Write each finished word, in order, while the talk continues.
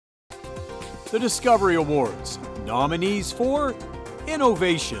The Discovery Awards, nominees for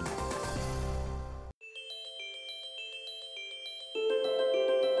Innovation.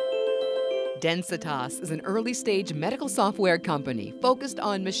 Densitas is an early-stage medical software company focused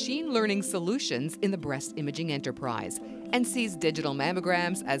on machine learning solutions in the breast imaging enterprise and sees digital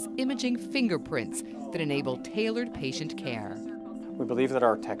mammograms as imaging fingerprints that enable tailored patient care. We believe that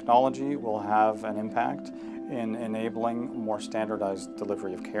our technology will have an impact in enabling more standardized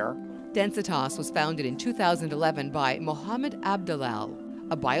delivery of care. Densitas was founded in 2011 by Mohammed Abdelal,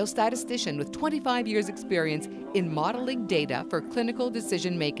 a biostatistician with 25 years' experience in modeling data for clinical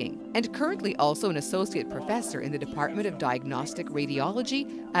decision-making, and currently also an associate professor in the Department of Diagnostic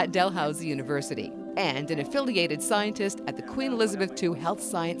Radiology at Dalhousie University, and an affiliated scientist at the Queen Elizabeth II Health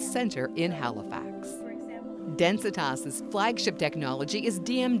Science Centre in Halifax. Densitas's flagship technology is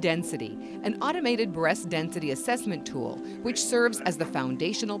DM Density, an automated breast density assessment tool which serves as the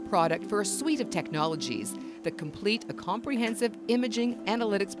foundational product for a suite of technologies that complete a comprehensive imaging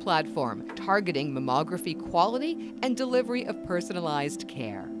analytics platform targeting mammography quality and delivery of personalized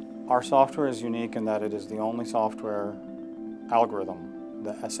care. Our software is unique in that it is the only software algorithm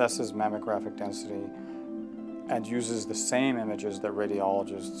that assesses mammographic density and uses the same images that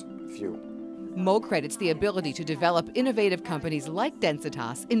radiologists view. Mo credits the ability to develop innovative companies like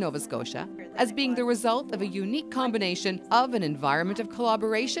Densitas in Nova Scotia as being the result of a unique combination of an environment of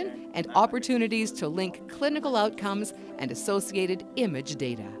collaboration and opportunities to link clinical outcomes and associated image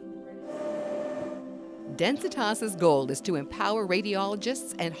data. Densitas's goal is to empower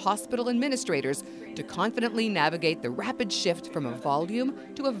radiologists and hospital administrators to confidently navigate the rapid shift from a volume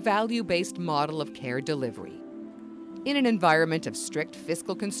to a value-based model of care delivery. In an environment of strict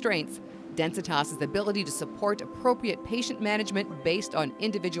fiscal constraints, Densitas's ability to support appropriate patient management based on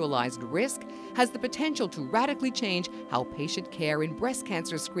individualized risk has the potential to radically change how patient care in breast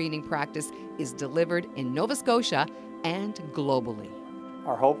cancer screening practice is delivered in Nova Scotia and globally.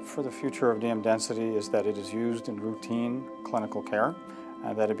 Our hope for the future of DM Density is that it is used in routine clinical care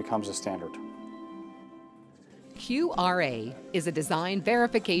and that it becomes a standard. QRA is a design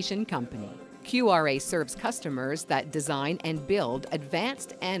verification company. QRA serves customers that design and build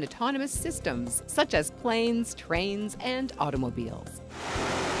advanced and autonomous systems such as planes, trains, and automobiles.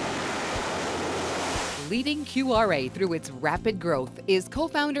 Leading QRA through its rapid growth is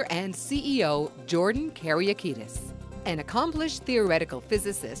co-founder and CEO Jordan Kariakidis. An accomplished theoretical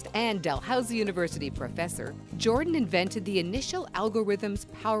physicist and Dalhousie University professor, Jordan invented the initial algorithms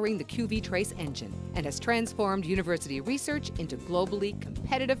powering the QV Trace engine and has transformed university research into globally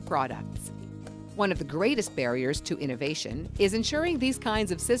competitive products. One of the greatest barriers to innovation is ensuring these kinds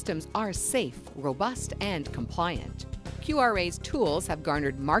of systems are safe, robust, and compliant. QRA's tools have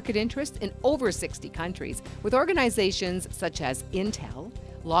garnered market interest in over 60 countries, with organizations such as Intel,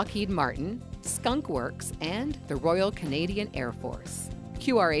 Lockheed Martin, Skunk Works, and the Royal Canadian Air Force.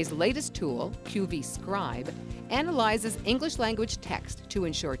 QRA's latest tool, QV Scribe, analyzes English language text to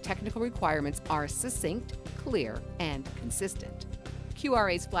ensure technical requirements are succinct, clear, and consistent.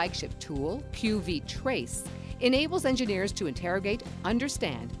 QRA's flagship tool, QV Trace, enables engineers to interrogate,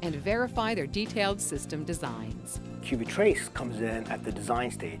 understand, and verify their detailed system designs. QV Trace comes in at the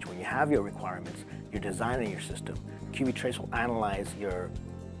design stage. When you have your requirements, you're designing your system. QV Trace will analyze your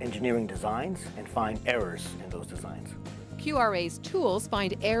engineering designs and find errors in those designs. QRA's tools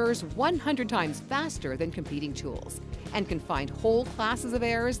find errors 100 times faster than competing tools and can find whole classes of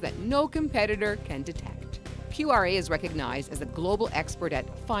errors that no competitor can detect. QRA is recognized as a global expert at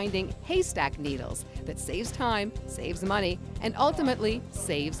finding haystack needles that saves time, saves money, and ultimately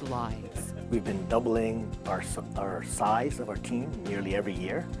saves lives. We've been doubling our size of our team nearly every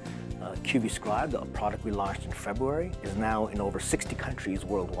year. QV Scribe, the product we launched in February, is now in over 60 countries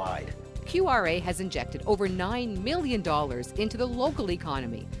worldwide. QRA has injected over $9 million into the local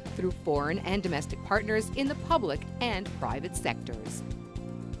economy through foreign and domestic partners in the public and private sectors.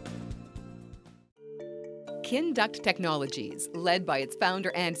 Kinduct Technologies, led by its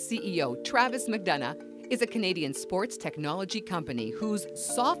founder and CEO Travis McDonough, is a Canadian sports technology company whose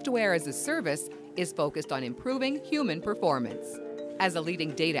software as a service is focused on improving human performance. As a leading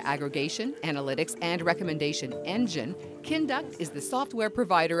data aggregation, analytics, and recommendation engine, Kinduct is the software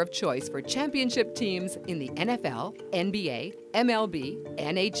provider of choice for championship teams in the NFL, NBA, MLB,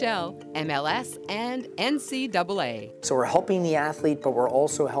 NHL, MLS, and NCAA. So we're helping the athlete, but we're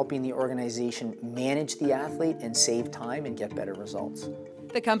also helping the organization manage the athlete and save time and get better results.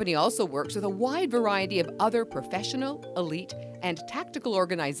 The company also works with a wide variety of other professional, elite, and tactical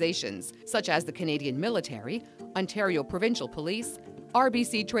organizations, such as the Canadian Military, Ontario Provincial Police,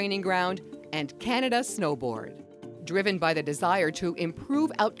 RBC Training Ground, and Canada Snowboard. Driven by the desire to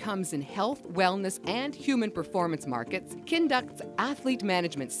improve outcomes in health, wellness, and human performance markets, Kinduct's athlete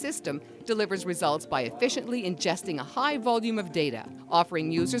management system delivers results by efficiently ingesting a high volume of data,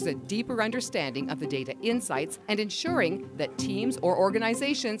 offering users a deeper understanding of the data insights and ensuring that teams or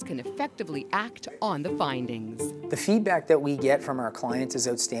organizations can effectively act on the findings. The feedback that we get from our clients is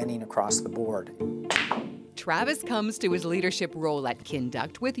outstanding across the board. Travis comes to his leadership role at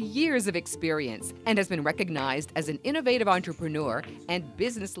Kinduct with years of experience and has been recognized as an innovative entrepreneur and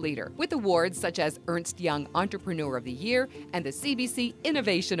business leader with awards such as Ernst Young Entrepreneur of the Year and the CBC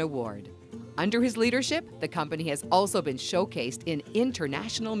Innovation Award. Under his leadership, the company has also been showcased in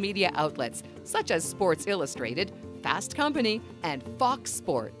international media outlets such as Sports Illustrated, Fast Company, and Fox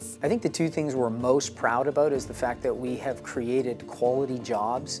Sports. I think the two things we're most proud about is the fact that we have created quality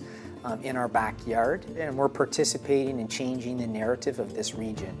jobs in our backyard, and we're participating in changing the narrative of this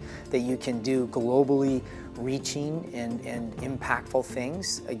region, that you can do globally reaching and impactful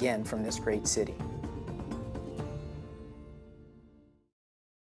things, again, from this great city.